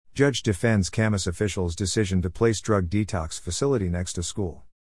Judge defends Camas officials' decision to place drug detox facility next to school.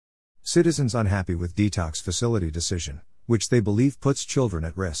 Citizens unhappy with detox facility decision, which they believe puts children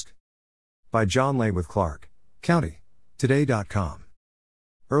at risk. By John Lay with Clark County Today.com.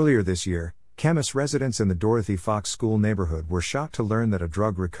 Earlier this year, Camas residents in the Dorothy Fox School neighborhood were shocked to learn that a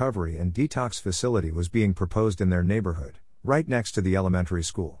drug recovery and detox facility was being proposed in their neighborhood, right next to the elementary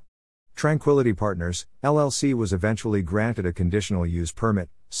school. Tranquility Partners, LLC was eventually granted a conditional use permit,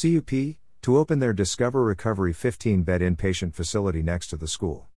 CUP, to open their Discover Recovery 15-bed inpatient facility next to the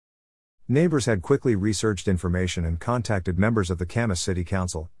school. Neighbors had quickly researched information and contacted members of the Camas City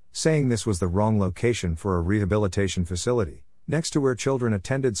Council, saying this was the wrong location for a rehabilitation facility, next to where children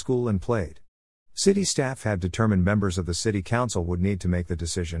attended school and played. City staff had determined members of the City Council would need to make the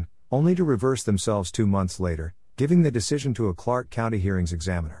decision, only to reverse themselves 2 months later, giving the decision to a Clark County hearings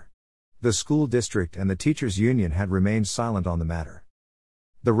examiner. The school district and the teachers' union had remained silent on the matter.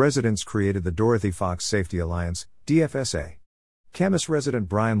 The residents created the Dorothy Fox Safety Alliance, DFSA. Camas resident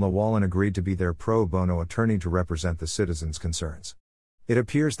Brian Llewellyn agreed to be their pro bono attorney to represent the citizens' concerns. It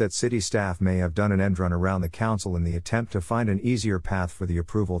appears that city staff may have done an end run around the council in the attempt to find an easier path for the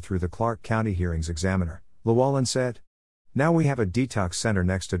approval through the Clark County hearings examiner, Llewellyn said. Now we have a detox center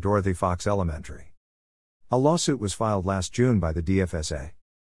next to Dorothy Fox Elementary. A lawsuit was filed last June by the DFSA.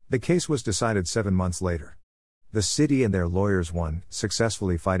 The case was decided 7 months later. The city and their lawyers won,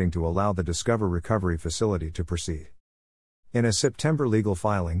 successfully fighting to allow the Discover Recovery facility to proceed. In a September legal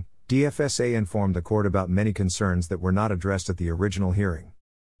filing, DFSA informed the court about many concerns that were not addressed at the original hearing.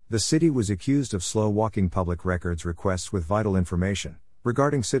 The city was accused of slow-walking public records requests with vital information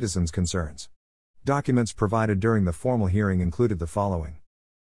regarding citizens' concerns. Documents provided during the formal hearing included the following.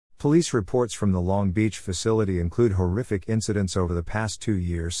 Police reports from the Long Beach facility include horrific incidents over the past 2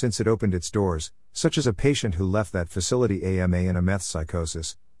 years since it opened its doors, such as a patient who left that facility AMA in a meth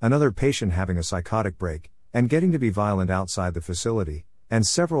psychosis, another patient having a psychotic break, and getting to be violent outside the facility, and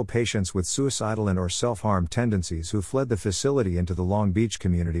several patients with suicidal and/or self-harm tendencies who fled the facility into the Long Beach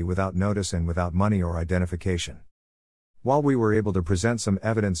community without notice and without money or identification. While we were able to present some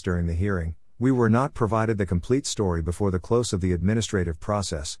evidence during the hearing, we were not provided the complete story before the close of the administrative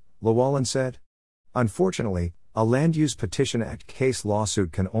process, Llewellyn said. Unfortunately, a Land Use Petition Act case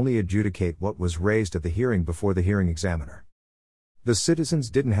lawsuit can only adjudicate what was raised at the hearing before the hearing examiner. The citizens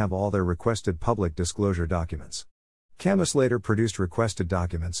didn't have all their requested public disclosure documents. Camas later produced requested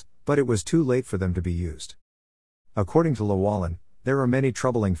documents, but it was too late for them to be used. According to Llewellyn, there are many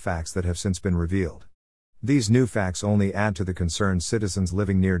troubling facts that have since been revealed. These new facts only add to the concerns citizens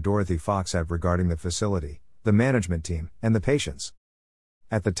living near Dorothy Fox have regarding the facility, the management team, and the patients.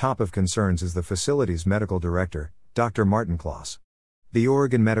 At the top of concerns is the facility's medical director, Dr. Martin Kloss. The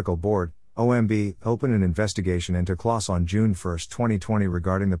Oregon Medical Board, OMB, opened an investigation into Kloss on June 1, 2020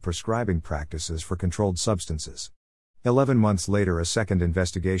 regarding the prescribing practices for controlled substances. 11 months later a second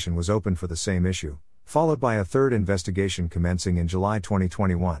investigation was opened for the same issue, followed by a third investigation commencing in July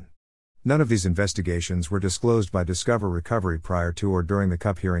 2021. None of these investigations were disclosed by Discover Recovery prior to or during the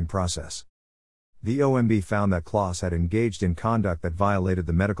CUP hearing process. The OMB found that Kloss had engaged in conduct that violated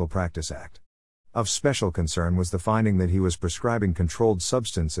the Medical Practice Act. Of special concern was the finding that he was prescribing controlled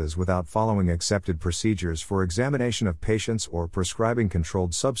substances without following accepted procedures for examination of patients or prescribing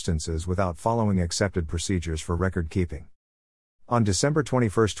controlled substances without following accepted procedures for record keeping. On December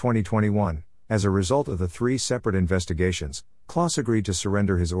 21, 2021, as a result of the 3 separate investigations, Kloss agreed to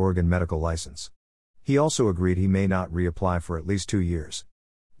surrender his Oregon medical license. He also agreed he may not reapply for at least 2 years.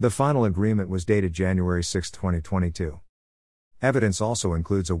 The final agreement was dated January 6, 2022. Evidence also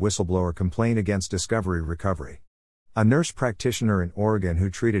includes a whistleblower complaint against Discovery Recovery. A nurse practitioner in Oregon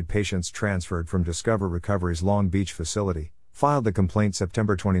who treated patients transferred from Discover Recovery's Long Beach facility, filed the complaint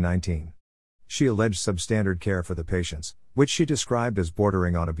September 2019. She alleged substandard care for the patients, which she described as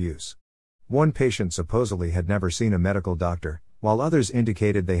bordering on abuse. One patient supposedly had never seen a medical doctor, while others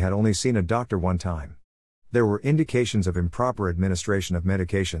indicated they had only seen a doctor one time. There were indications of improper administration of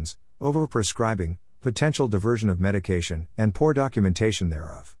medications, overprescribing, potential diversion of medication, and poor documentation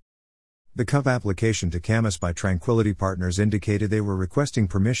thereof. The CUP application to Camas by Tranquility Partners indicated they were requesting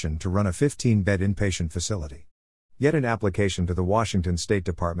permission to run a 15-bed inpatient facility. Yet an application to the Washington State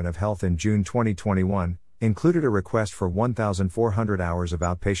Department of Health in June 2021 included a request for 1,400 hours of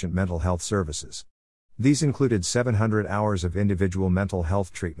outpatient mental health services. These included 700 hours of individual mental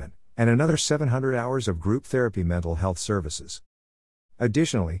health treatment, and another 700 hours of group therapy mental health services.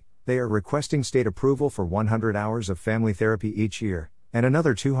 Additionally, they are requesting state approval for 100 hours of family therapy each year, and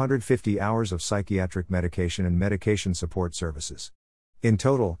another 250 hours of psychiatric medication and medication support services. In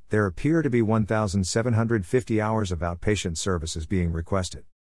total, there appear to be 1,750 hours of outpatient services being requested.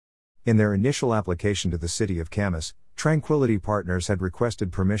 In their initial application to the city of Camas, Tranquility Partners had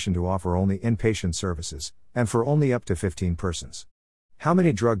requested permission to offer only inpatient services, and for only up to 15 persons. How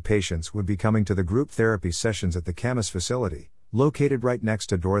many drug patients would be coming to the group therapy sessions at the Camas facility, located right next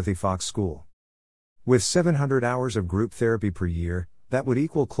to Dorothy Fox School? With 700 hours of group therapy per year, that would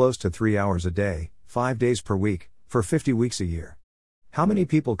equal close to 3 hours a day, 5 days per week, for 50 weeks a year. How many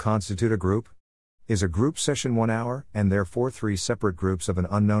people constitute a group? Is a group session 1 hour, and therefore 3 separate groups of an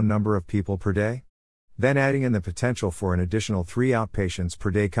unknown number of people per day? Then adding in the potential for an additional 3 outpatients per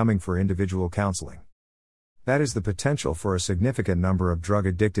day coming for individual counseling. That is the potential for a significant number of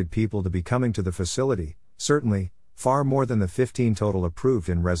drug-addicted people to be coming to the facility, certainly, far more than the 15 total approved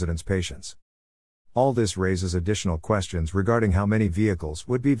in residence patients. All this raises additional questions regarding how many vehicles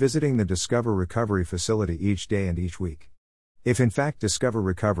would be visiting the Discover Recovery facility each day and each week. If in fact Discover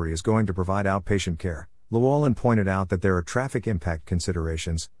Recovery is going to provide outpatient care, Llewellyn pointed out that there are traffic impact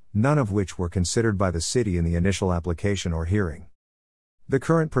considerations, none of which were considered by the city in the initial application or hearing. The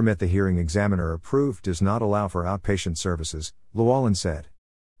current permit the hearing examiner approved does not allow for outpatient services, Llewellyn said.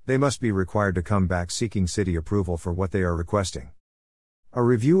 They must be required to come back seeking city approval for what they are requesting. A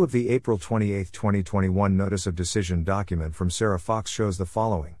review of the April 28, 2021 Notice of Decision document from Sarah Fox shows the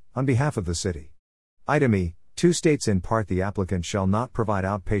following, on behalf of the city. Item E, 2 states in part the applicant shall not provide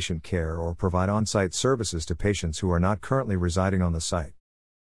outpatient care or provide on-site services to patients who are not currently residing on the site.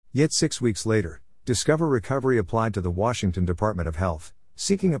 Yet 6 weeks later, Discover Recovery applied to the Washington Department of Health,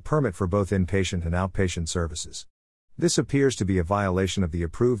 seeking a permit for both inpatient and outpatient services. This appears to be a violation of the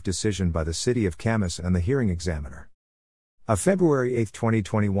approved decision by the City of Camas and the hearing examiner. A February 8,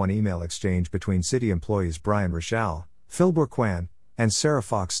 2021 email exchange between city employees Brian Richal, Phil Bourquin, and Sarah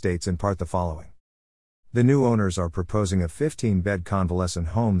Fox states in part the following. The new owners are proposing a 15-bed convalescent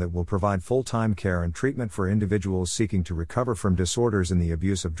home that will provide full-time care and treatment for individuals seeking to recover from disorders in the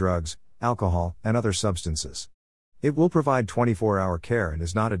abuse of drugs, alcohol, and other substances. It will provide 24-hour care and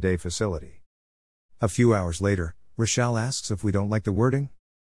is not a day facility. A few hours later, Richal asks if we don't like the wording.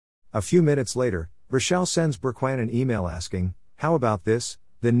 A few minutes later, Richal sends Bourquin an email asking, how about this?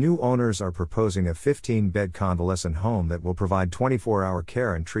 The new owners are proposing a 15-bed convalescent home that will provide 24-hour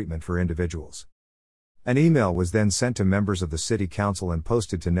care and treatment for individuals. An email was then sent to members of the City Council and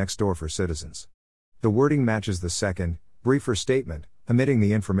posted to Nextdoor for citizens. The wording matches the second, briefer statement, omitting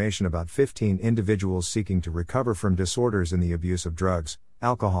the information about 15 individuals seeking to recover from disorders in the abuse of drugs,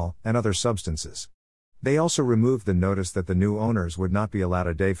 alcohol, and other substances. They also removed the notice that the new owners would not be allowed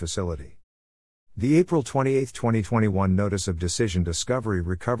a day facility. The April 28, 2021 Notice of Decision Discovery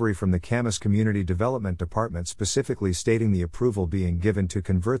Recovery from the Camas Community Development Department specifically stating the approval being given to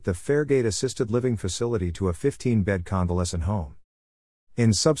convert the Fairgate Assisted Living Facility to a 15-bed convalescent home.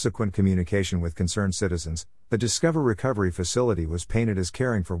 In subsequent communication with concerned citizens, the Discover Recovery Facility was painted as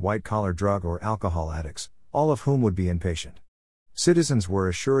caring for white-collar drug or alcohol addicts, all of whom would be inpatient. Citizens were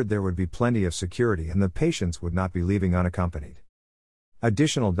assured there would be plenty of security and the patients would not be leaving unaccompanied.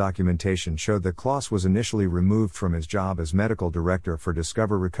 Additional documentation showed that Klaus was initially removed from his job as medical director for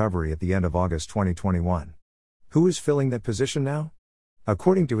Discover Recovery at the end of August 2021. Who is filling that position now?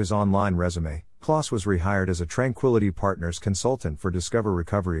 According to his online resume, Klaus was rehired as a Tranquility Partners consultant for Discover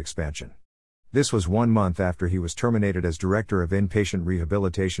Recovery expansion. This was 1 month after he was terminated as director of inpatient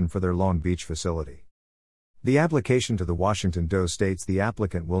rehabilitation for their Long Beach facility. The application to the Washington DOE states the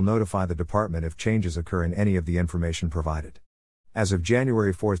applicant will notify the department if changes occur in any of the information provided. As of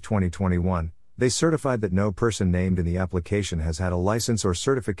January 4, 2021, they certified that no person named in the application has had a license or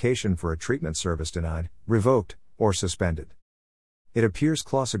certification for a treatment service denied, revoked, or suspended. It appears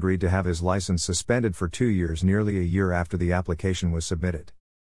Klaus agreed to have his license suspended for 2 years, nearly a year after the application was submitted.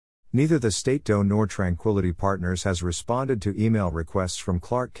 Neither the state DOE nor Tranquility Partners has responded to email requests from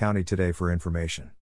Clark County today for information.